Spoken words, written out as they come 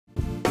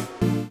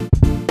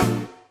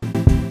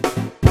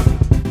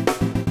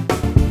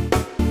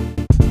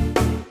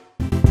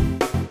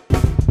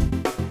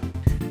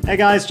Hey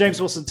guys, James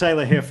Wilson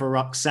Taylor here for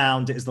Rock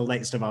Sound. It is the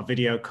latest of our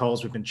video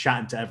calls. We've been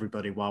chatting to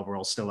everybody while we're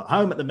all still at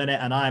home at the minute,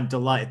 and I'm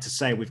delighted to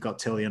say we've got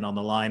Tilian on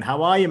the line.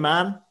 How are you,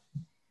 man?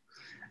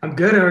 I'm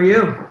good. How are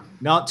you?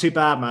 Not too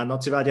bad, man.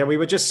 Not too bad. Yeah, we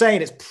were just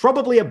saying it's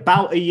probably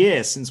about a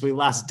year since we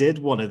last did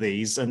one of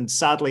these, and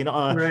sadly,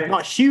 not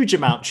a huge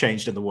amount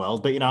changed in the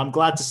world. But I'm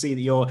glad to see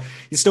that you're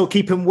still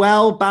keeping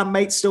well,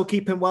 bandmates still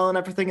keeping well, and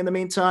everything in the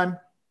meantime.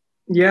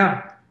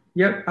 Yeah.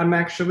 Yep. I'm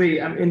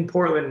in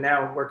Portland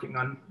now working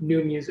on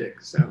new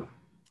music. So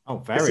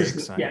very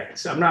exciting. Yeah.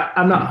 So I'm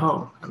not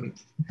home. I'm in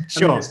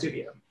the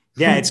studio.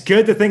 Yeah, it's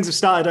good that things have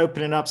started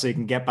opening up so you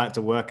can get back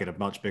to work in a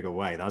much bigger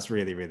way. That's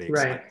really, really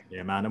exciting. Right.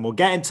 Yeah, man. And we'll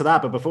get into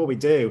that. But before we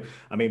do,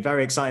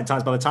 very exciting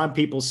times. By the time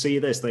people see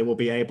this, they will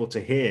be able to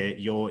hear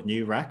your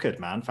new record,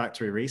 man.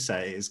 Factory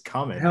Reset is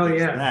coming. Hell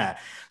yeah. There.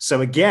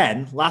 So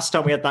again, last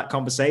time we had that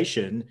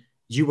conversation,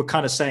 you were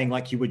kind of saying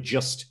like you were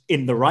just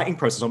in the writing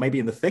process, or maybe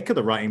in the thick of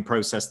the writing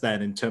process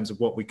then, in terms of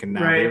what we can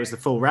now hear as the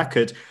full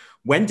record.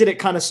 When did it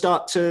kind of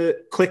start to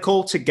click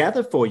all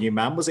together for you,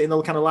 man? Was it in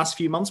the kind of last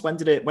few months? When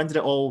did it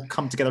all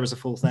come together as a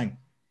full thing?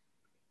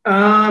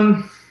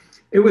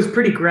 It was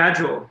pretty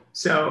gradual.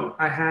 So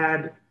I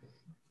had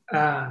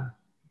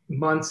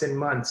months and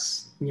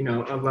months,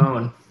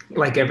 alone,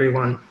 like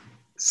everyone.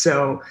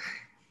 So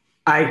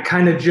I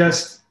kind of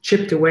just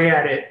chipped away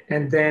at it.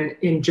 And then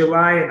in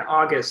July and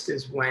August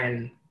is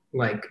when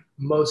like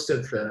most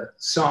of the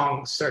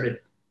songs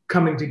started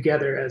coming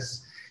together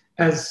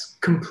as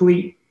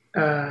complete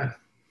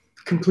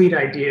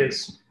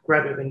ideas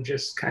rather than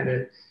just kind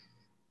of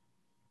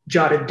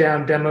jotted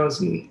down demos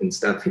and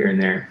stuff here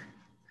and there,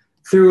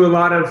 through a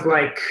lot of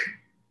like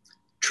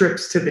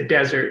trips to the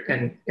desert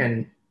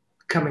and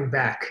coming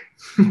back.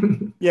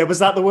 Yeah, was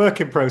that the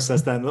working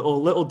process then?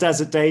 Little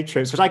desert day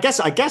trips, which I guess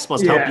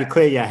must help you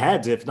clear your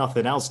head, if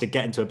nothing else, to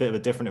get into a bit of a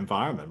different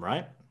environment,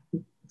 right?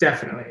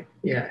 Definitely.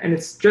 Yeah. And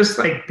it's just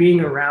like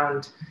being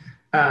around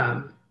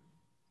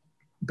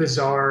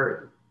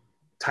bizarre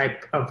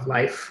type of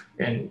life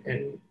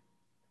and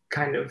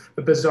kind of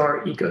a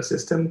bizarre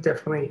ecosystem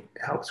definitely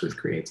helps with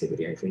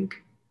creativity, I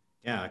think.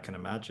 Yeah, I can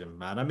imagine,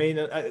 man.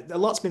 A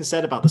lot's been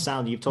said about the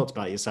sound. You've talked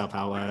about yourself,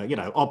 how,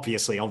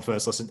 obviously on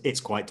first listen, it's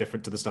quite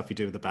different to the stuff you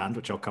do with the band,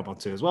 which I'll come on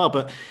to as well.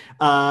 But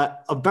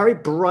a very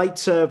bright,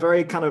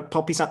 very kind of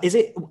poppy sound. Is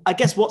it, I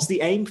guess, what's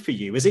the aim for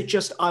you? Is it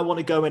just, I want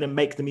to go in and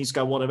make the music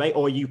I want to make?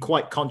 Or are you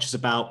quite conscious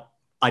about,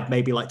 I'd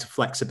maybe like to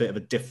flex a bit of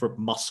a different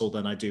muscle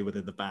than I do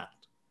within the band?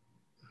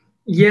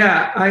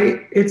 Yeah,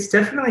 it's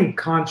definitely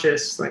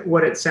conscious, like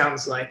what it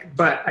sounds like,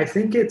 but I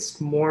think it's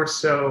more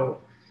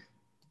so,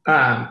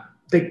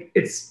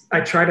 I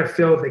try to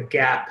fill the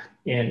gap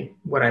in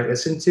what I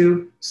listen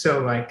to. So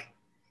like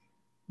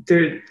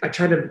I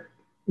try to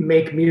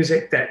make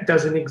music that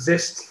doesn't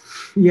exist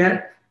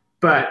yet,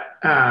 but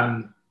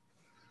that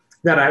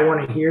I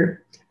want to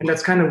hear. And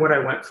that's kind of what I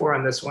went for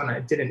on this one.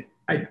 I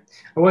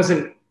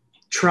wasn't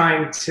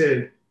trying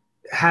to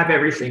have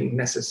everything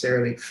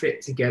necessarily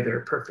fit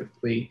together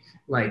perfectly.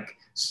 Like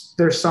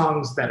there's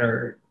songs that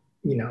are,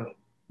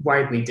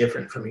 widely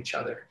different from each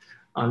other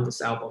on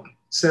this album.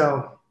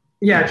 So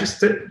yeah, just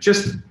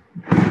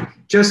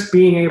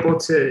being able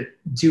to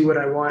do what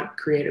I want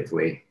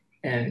creatively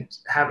and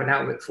have an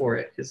outlet for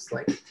it is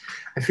like,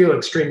 I feel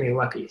extremely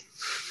lucky.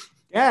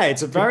 Yeah,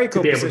 it's a very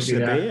cool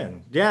position to be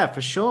in. Yeah,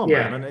 for sure,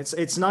 man. And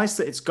it's nice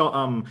that it's got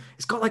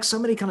like so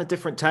many kind of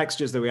different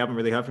textures that we haven't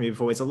really heard from you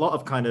before. It's a lot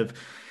of kind of,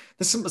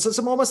 there's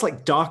some almost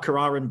like darker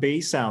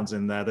R&B sounds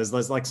in there.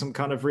 There's like some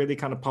kind of really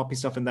kind of poppy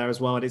stuff in there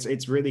as well. And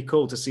it's really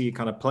cool to see you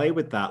kind of play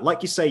with that.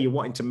 Like you say, you're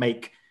wanting to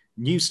make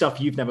new stuff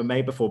you've never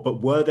made before,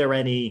 but were there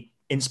any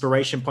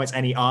inspiration points,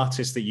 any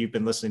artists that you've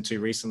been listening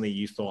to recently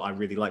you thought, I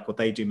really like what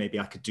they do, maybe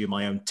I could do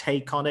my own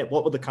take on it?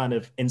 What were the kind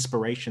of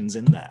inspirations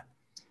in there?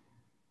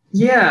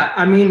 Yeah,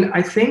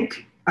 I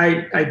think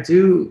I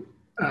do,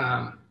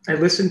 I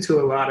listen to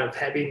a lot of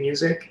heavy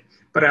music,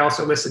 but I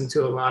also listen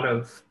to a lot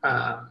of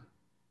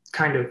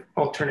kind of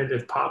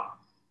alternative pop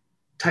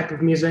type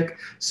of music.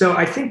 So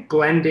I think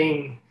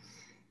blending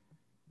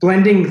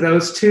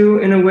those two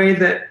in a way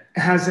that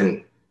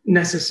hasn't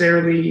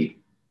necessarily,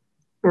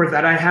 or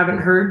that I haven't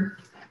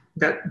heard,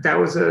 that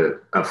was a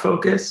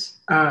focus.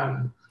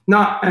 And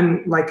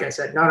like I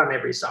said, not on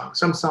every song.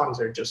 Some songs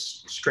are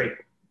just straight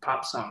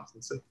pop songs.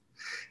 And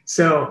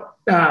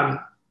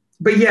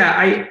but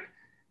yeah,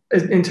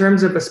 in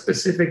terms of a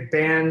specific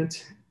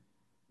band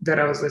that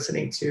I was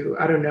listening to,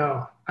 I don't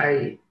know.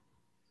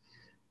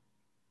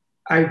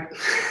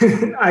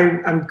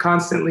 I'm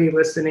constantly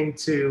listening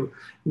to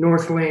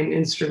North Lane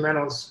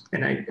instrumentals,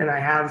 and I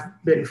have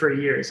been for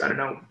years. I don't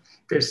know.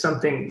 There's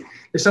something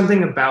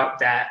about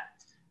that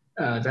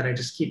that I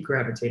just keep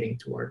gravitating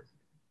toward.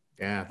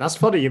 Yeah, that's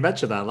funny. You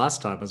mentioned that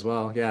last time as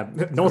well. Yeah,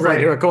 North Lane,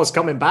 who of course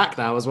coming back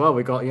now as well.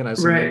 We got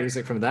some new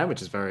music from them,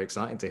 which is very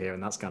exciting to hear,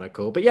 and that's kind of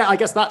cool. But yeah, I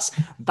guess that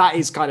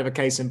is kind of a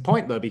case in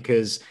point though,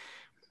 because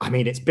I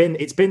mean, it's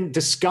been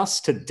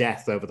discussed to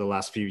death over the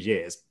last few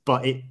years,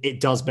 but it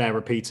does bear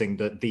repeating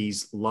that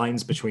these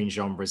lines between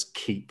genres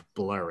keep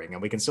blurring,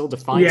 and we can still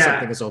define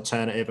something as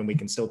alternative, and we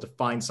can still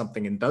define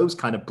something in those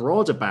kind of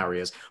broader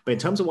barriers. But in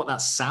terms of what that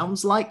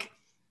sounds like,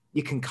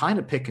 you can kind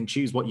of pick and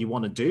choose what you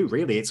want to do.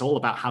 Really, it's all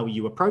about how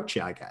you approach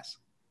it, I guess.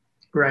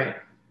 Right.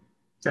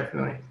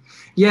 Definitely.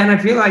 Yeah, and I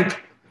feel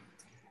like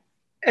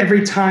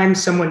every time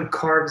someone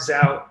carves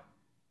out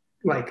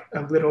like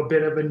a little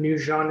bit of a new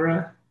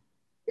genre,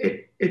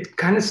 it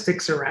kind of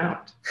sticks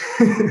around,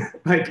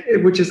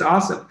 which is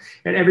awesome.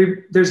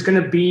 And there's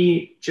going to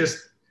be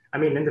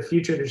in the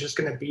future, there's just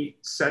going to be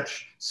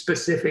such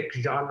specific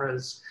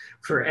genres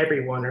for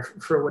everyone, or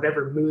for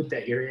whatever mood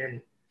that you're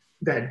in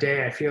that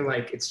day. I feel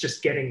like it's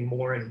just getting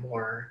more and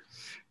more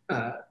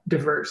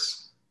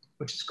diverse,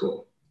 which is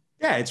cool.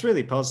 Yeah, it's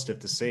really positive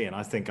to see, and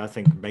I think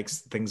makes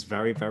things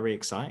very, very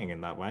exciting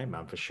in that way,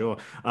 man, for sure.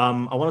 I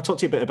want to talk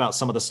to you a bit about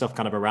some of the stuff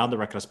kind of around the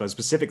record, I suppose,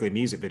 specifically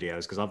music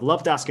videos, because I've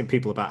loved asking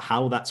people about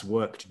how that's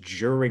worked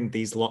during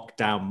these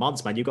lockdown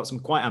months, man. You've got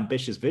some quite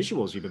ambitious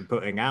visuals you've been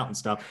putting out and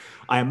stuff.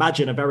 I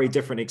imagine a very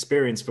different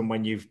experience from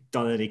when you've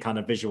done any kind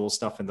of visual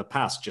stuff in the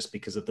past, just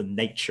because of the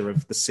nature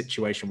of the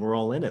situation we're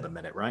all in at the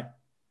minute, right?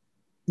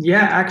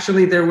 Yeah,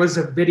 actually, there was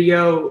a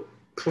video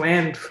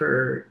planned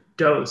for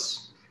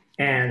Dose,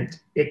 and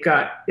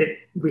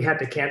we had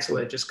to cancel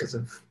it just because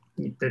of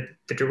the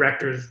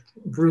director's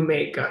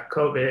roommate got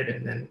COVID,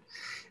 and then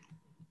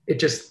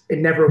it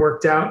never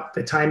worked out,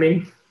 the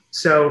timing.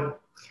 So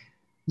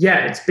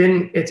yeah, it's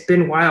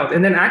been wild.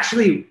 And then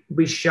actually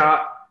we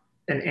shot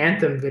an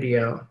Anthem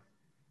video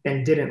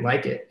and didn't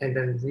like it, and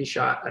then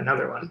reshot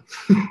another one.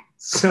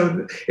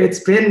 So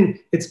it's been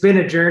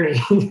a journey.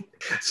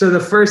 So the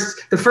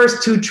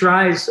first 2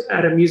 tries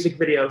at a music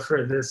video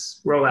for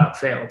this rollout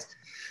failed.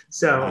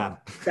 So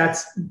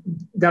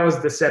that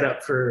was the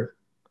setup for,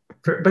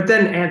 but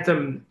then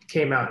Anthem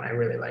came out and I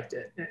really liked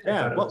it. I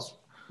thought it was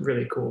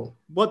really cool.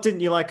 What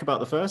didn't you like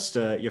about the first,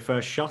 your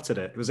first shot at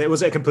it? Was it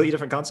a completely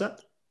different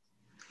concept?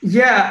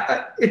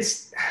 Yeah,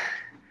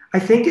 I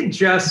think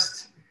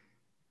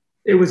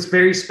it was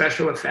very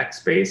special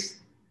effects based,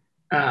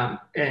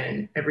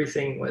 and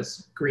everything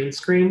was green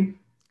screen,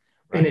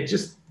 right. And it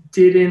just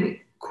didn't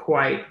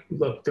quite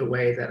look the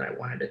way that I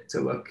wanted it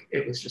to look.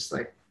 It was just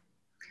like,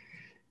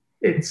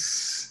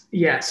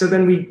 so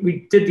then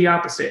we did the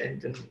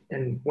opposite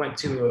and went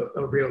to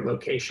a real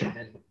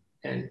location,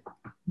 and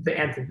the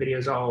Anthem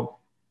videos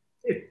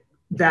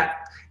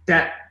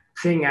that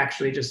thing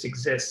actually just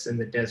exists in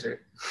the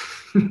desert.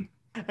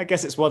 I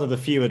guess it's one of the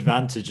few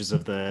advantages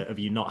of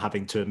you not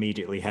having to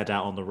immediately head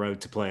out on the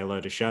road to play a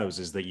load of shows,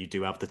 is that you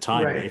do have the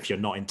time. Right. If you're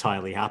not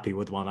entirely happy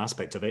with one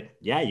aspect of it,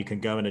 you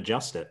can go and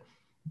adjust it.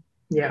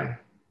 Yeah,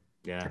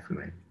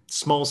 definitely.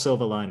 Small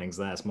silver linings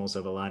there, small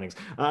silver linings.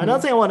 Another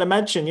thing I want to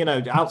mention,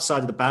 outside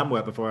of the band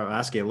work, before I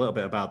ask you a little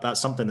bit about that,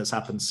 something that's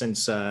happened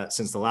since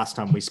the last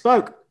time we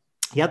spoke.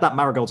 You had that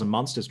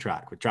Marigolds+Monsters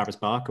track with Travis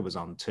Barker was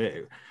on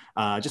too.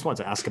 I just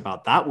wanted to ask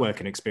about that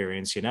working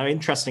experience.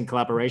 Interesting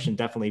collaboration,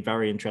 definitely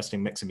very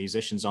interesting mix of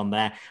musicians on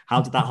there. How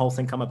did that whole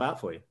thing come about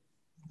for you?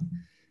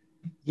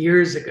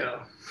 Years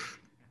ago,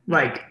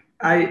 like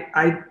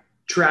I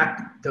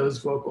tracked those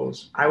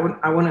vocals. I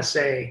want to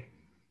say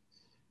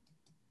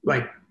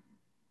like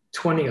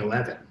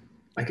 2011,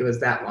 like it was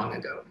that long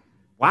ago.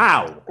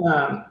 Wow.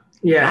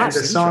 Yeah,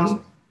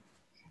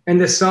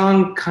 and the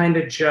song kind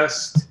of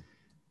just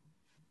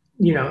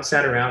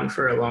sat around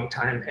for a long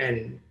time,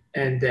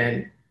 and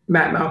then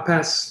Matt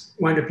Malpass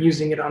wound up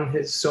using it on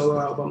his solo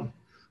album,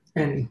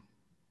 and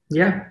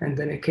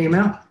then it came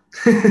out.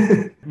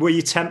 Were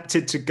you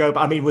tempted to go?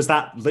 I mean, was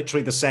that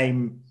literally the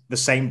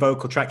same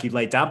vocal track you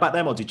laid down back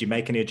then, or did you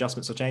make any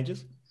adjustments or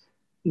changes?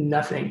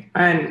 Nothing.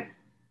 And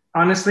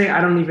honestly, I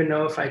don't even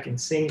know if I can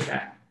sing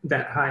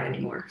that high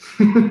anymore.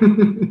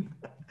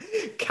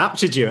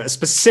 Captured you at a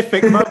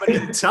specific moment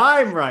in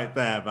time right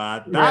there,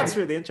 man. That's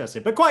really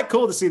interesting, but quite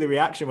cool to see the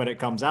reaction when it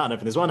comes out. And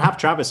if there's one, have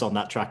Travis on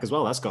that track as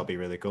well. That's got to be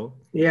really cool.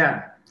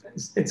 Yeah,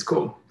 it's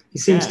cool. He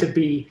seems to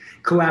be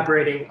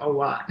collaborating a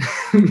lot.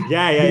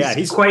 Yeah.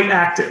 He's quite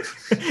active.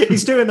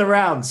 He's doing the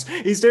rounds.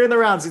 He's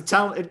a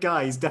talented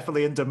guy. He's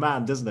definitely in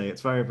demand, isn't he?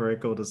 It's very, very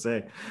cool to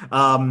see.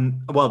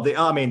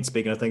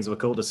 Speaking of things that were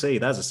cool to see,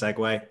 there's a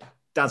segue.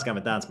 Dance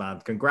Gavin Dance,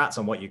 man. Congrats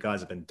on what you guys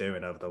have been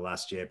doing over the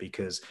last year,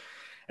 because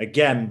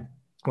again,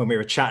 when we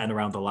were chatting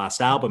around the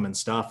last album and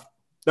stuff,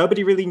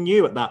 nobody really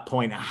knew at that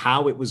point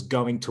how it was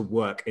going to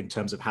work in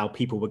terms of how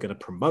people were going to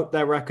promote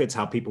their records,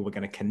 how people were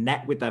going to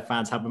connect with their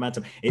fans, have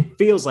momentum. It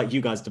feels like you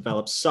guys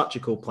developed such a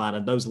cool plan,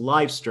 and those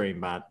live stream,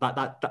 man,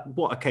 that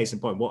what a case in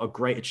point, what a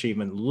great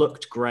achievement.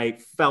 Looked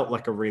great, felt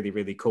like a really,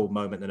 really cool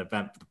moment and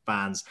event for the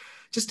fans.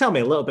 Just tell me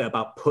a little bit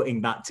about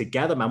putting that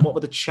together, man. What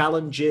were the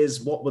challenges?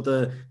 What were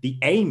the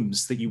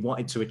aims that you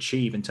wanted to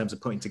achieve in terms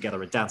of putting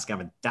together a Dance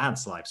Gavin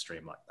Dance live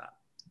stream like that?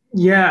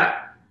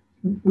 Yeah,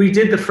 we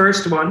did the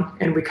first one,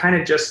 and we kind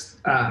of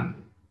just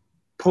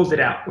pulled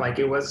it out. Like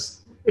it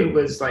was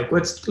like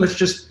let's go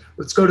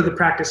to the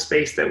practice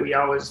space that we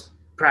always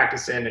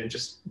practice in and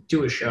just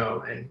do a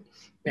show.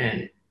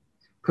 And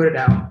put it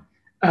out.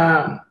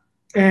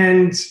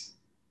 And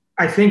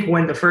I think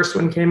when the first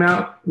one came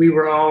out, we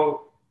were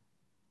all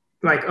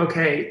like,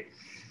 okay,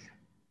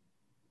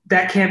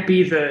 that can't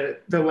be the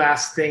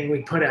last thing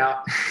we put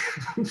out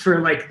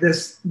for like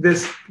this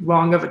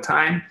long of a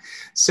time.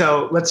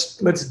 So let's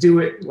do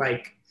it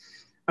like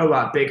a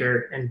lot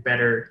bigger and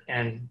better.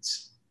 And,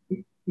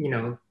 you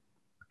know,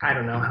 I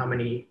don't know how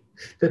many,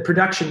 the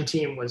production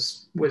team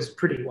was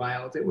pretty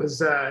wild. It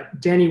was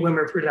Danny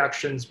Wimmer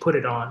Productions put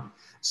it on.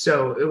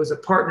 So it was a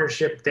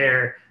partnership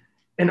there.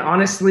 And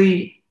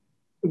honestly,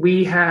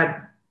 we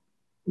had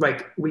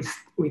like, we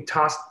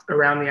tossed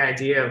around the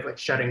idea of like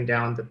shutting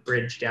down the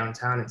bridge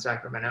downtown in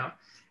Sacramento.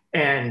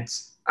 And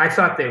I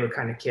thought they were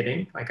kind of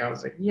kidding. Like I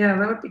was like, yeah,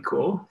 that would be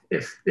cool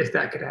if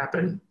that could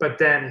happen. But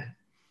then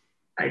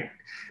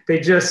they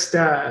just, they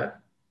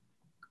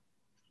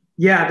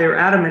were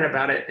adamant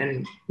about it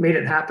and made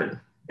it happen.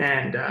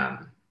 And it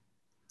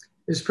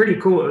was pretty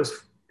cool.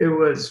 It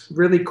was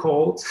really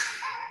cold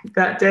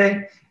that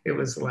day. It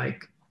was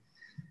like,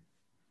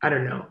 I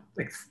don't know,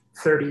 like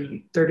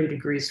 30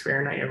 degrees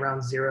Fahrenheit,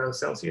 around 0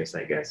 Celsius,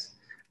 I guess.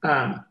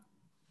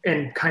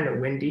 And kind of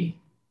windy.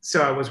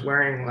 So I was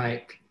wearing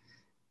like,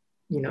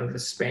 you know, the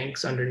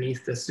Spanx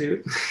underneath the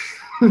suit.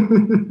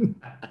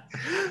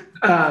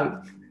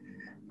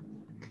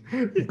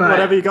 But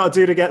whatever you got to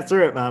do to get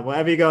through it, man.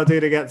 Whatever you got to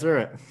do to get through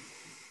it.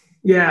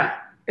 Yeah.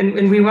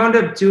 And we wound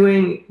up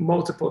doing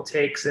multiple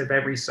takes of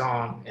every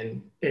song.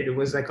 And it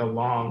was like a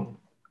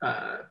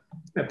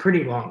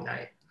pretty long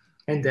night.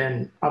 And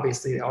then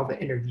obviously all the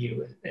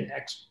interview and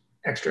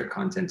extra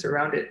content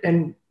around it.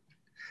 And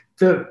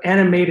the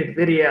animated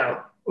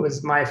video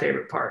was my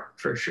favorite part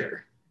for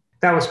sure.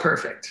 That was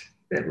perfect.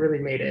 That really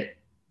made it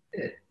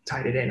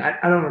tied it in. I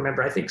don't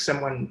remember. I think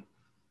someone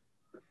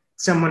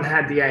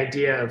had the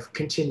idea of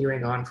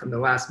continuing on from the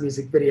last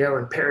music video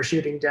and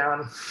parachuting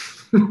down.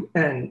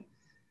 And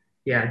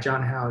yeah,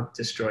 John Howe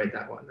destroyed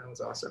that one. That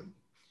was awesome.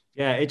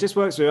 Yeah, it just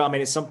works. I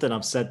mean, it's something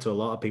I've said to a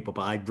lot of people,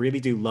 but I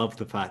really do love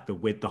the fact that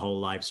with the whole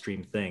live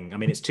stream thing, I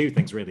mean, it's two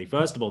things really.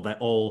 First of all, they're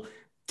all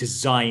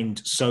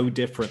designed so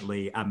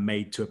differently and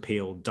made to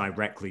appeal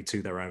directly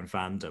to their own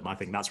fandom. I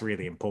think that's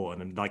really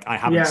important. And like, I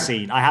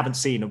haven't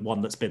seen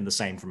one that's been the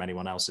same from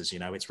anyone else's, you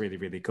know. It's really,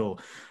 really cool.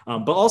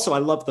 But also I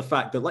love the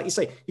fact that, like you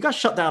say, you guys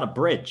shut down a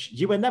bridge.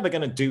 You were never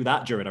going to do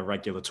that during a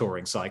regular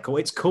touring cycle.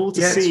 It's cool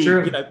to see,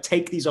 you know,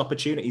 take these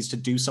opportunities to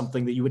do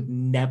something that you would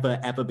never,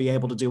 ever be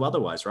able to do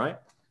otherwise, right?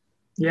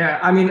 Yeah,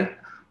 I mean,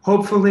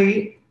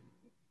 hopefully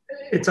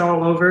it's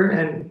all over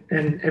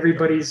and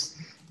everybody's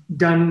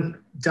done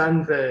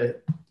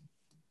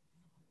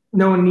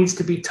no one needs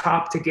to be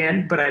topped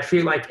again. But I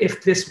feel like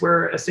if this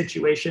were a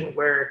situation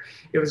where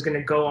it was going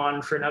to go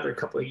on for another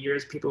couple of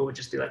years, people would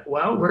just be like,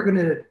 well, we're going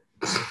to,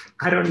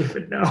 I don't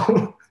even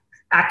know,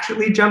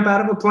 actually jump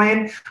out of a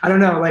plane. I don't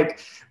know.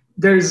 Like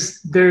there's,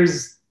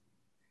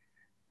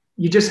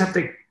 you just have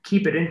to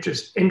keep it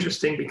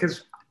interesting,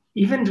 because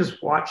even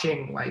just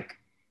watching like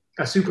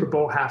a Super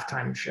Bowl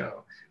halftime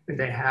show, when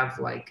they have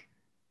like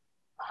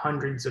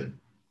hundreds of,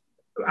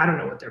 I don't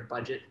know what their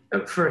budget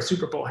for a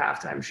Super Bowl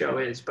halftime show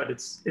is, but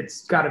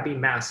it's got to be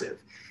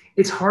massive.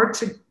 It's hard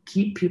to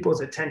keep people's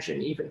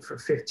attention even for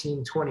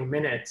 15, 20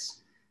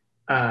 minutes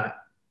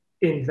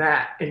in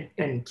that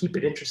and keep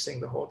it interesting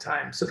the whole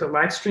time. So the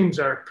live streams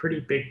are a pretty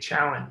big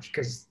challenge,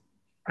 because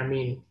I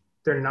mean,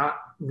 they're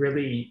not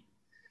really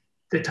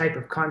the type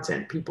of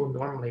content people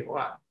normally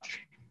watch.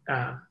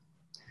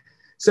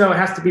 So it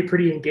has to be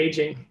pretty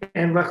engaging.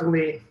 And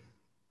luckily,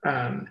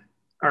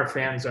 our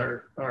fans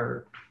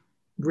are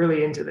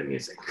really into the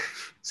music.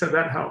 So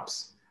that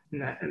helps.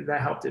 And that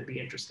helped it be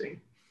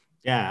interesting.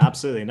 Yeah,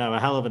 absolutely. No, a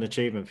hell of an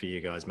achievement for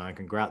you guys, man.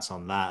 Congrats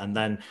on that. And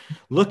then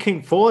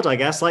looking forward, I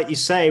guess, like you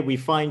say, we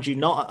find you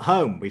not at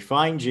home. We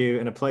find you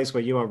in a place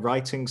where you are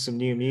writing some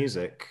new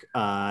music.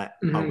 Are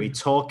we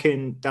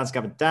talking Dance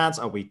Gavin Dance?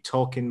 Are we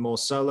talking more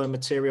solo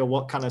material?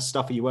 What kind of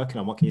stuff are you working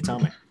on? What can you tell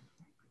me?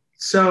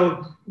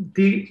 So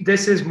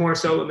this is more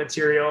solo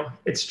material.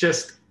 It's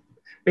just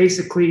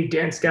basically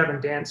Dance Gavin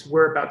Dance.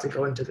 We're about to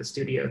go into the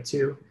studio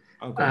too.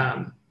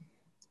 Okay.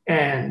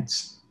 And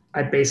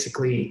I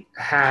basically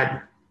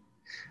had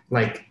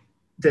like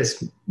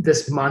this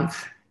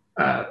month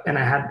and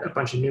I had a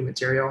bunch of new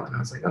material, and I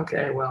was like,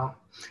 okay, well,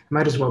 I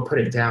might as well put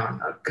it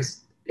down,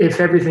 because if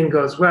everything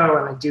goes well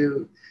and I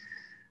do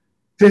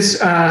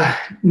this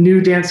new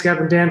Dance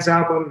Gavin Dance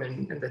album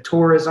and the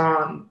tour is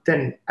on,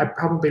 then I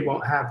probably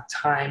won't have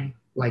time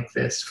like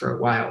this for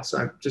a while. So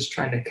I'm just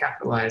trying to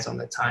capitalize on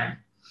the time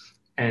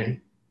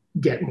and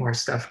get more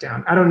stuff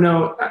down. I don't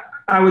know.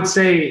 I would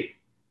say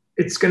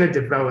it's going to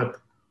develop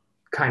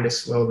kind of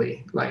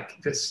slowly, like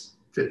this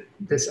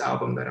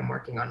album that I'm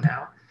working on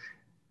now.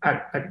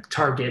 I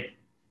target,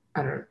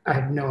 I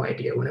have no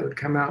idea when it would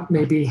come out.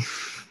 Maybe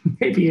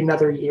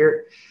another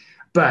year.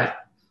 But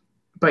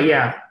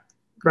yeah,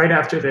 right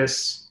after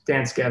this,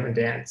 Dance Gavin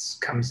Dance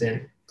comes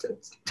in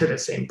to the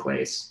same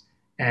place.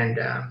 And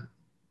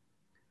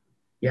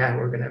yeah,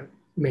 we're going to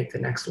make the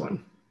next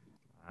one.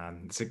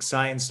 man. It's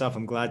exciting stuff.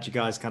 I'm glad you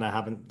guys kind of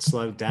haven't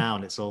slowed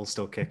down. It's all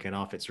still kicking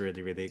off. It's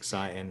really, really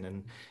exciting.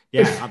 And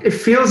yeah, it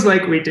feels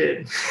like we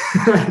did.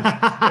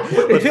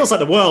 Well, it feels like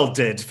the world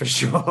did, for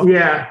sure.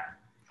 Yeah,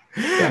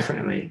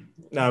 definitely.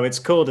 No, it's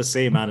cool to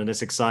see, man, and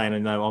it's exciting.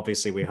 And no,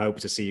 obviously, we hope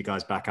to see you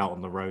guys back out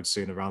on the road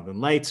sooner rather than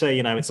later.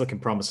 You know, it's looking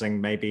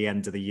promising. Maybe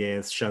end of the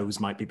year,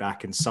 shows might be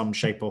back in some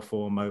shape or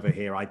form over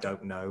here. I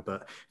don't know,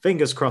 but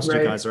fingers crossed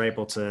you guys are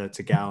able to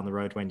get out on the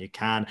road when you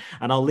can.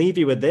 And I'll leave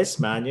you with this,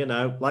 man. You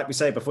know, like we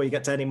say, before you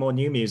get to any more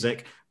new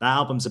music, that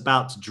album's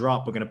about to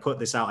drop. We're going to put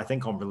this out, I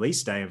think, on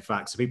release day, in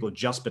fact, so people have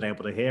just been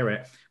able to hear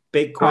it.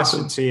 Big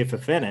question to you for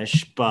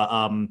finish,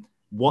 but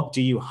what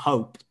do you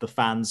hope the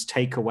fans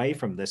take away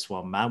from this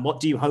one, man? What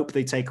do you hope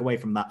they take away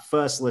from that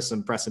first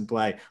listen, press and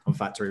play on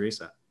Factory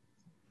Reset?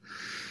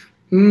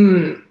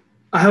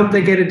 I hope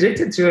they get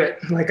addicted to it,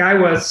 like I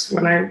was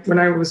when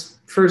I was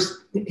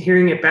first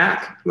hearing it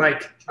back.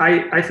 Like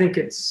I think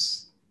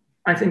it's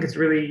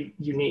really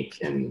unique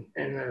and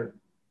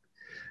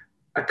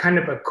a kind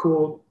of a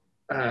cool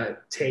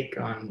take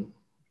on,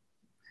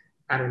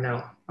 I don't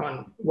know,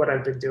 on what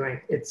I've been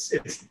doing.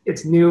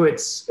 It's new.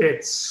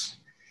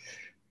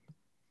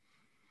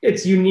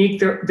 It's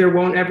unique. There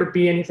won't ever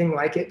be anything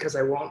like it because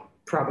I won't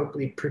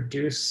probably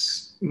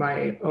produce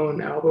my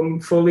own album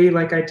fully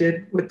like I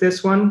did with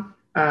this one.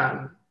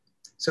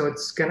 So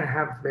it's gonna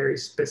have very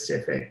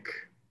specific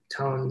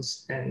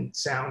tones and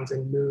sounds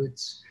and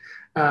moods.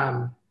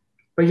 But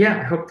yeah,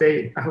 I hope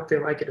they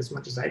like it as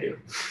much as I do.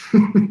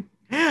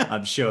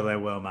 I'm sure they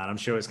will, man. I'm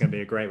sure it's going to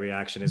be a great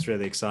reaction. It's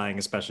really exciting,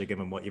 especially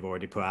given what you've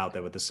already put out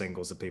there with the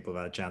singles that people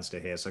have had a chance to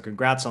hear. So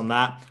congrats on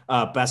that.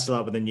 Best of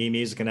luck with the new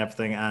music and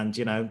everything. And,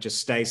 you know, just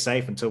stay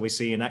safe until we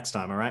see you next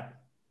time. All right.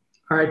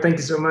 All right. Thank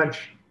you so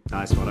much.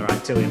 Nice one. All right.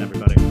 Tilian,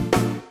 everybody.